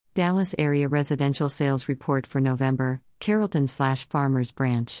Dallas Area Residential Sales Report for November, Carrollton/Farmers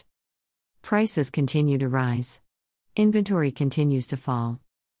Branch. Prices continue to rise. Inventory continues to fall.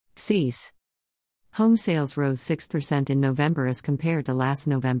 Cease. Home sales rose 6% in November as compared to last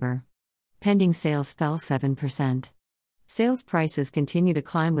November. Pending sales fell 7%. Sales prices continue to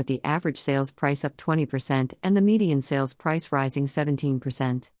climb, with the average sales price up 20% and the median sales price rising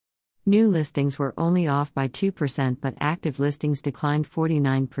 17%. New listings were only off by 2%, but active listings declined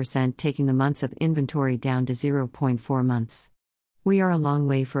 49%, taking the months of inventory down to 0.4 months. We are a long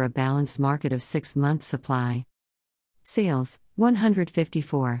way for a balanced market of 6 months supply. Sales,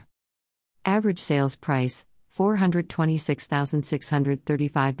 154. Average sales price,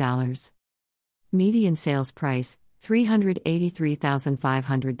 $426,635. Median sales price,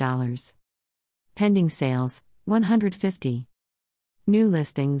 $383,500. Pending sales, 150. New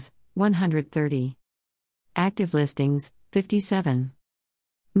listings, 130. Active listings, 57.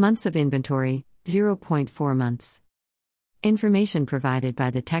 Months of inventory, 0.4 months. Information provided by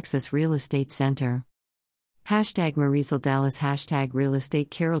the Texas Real Estate Center. #MarisylDallas #Real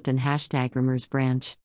Estate Carrollton #Farmers Branch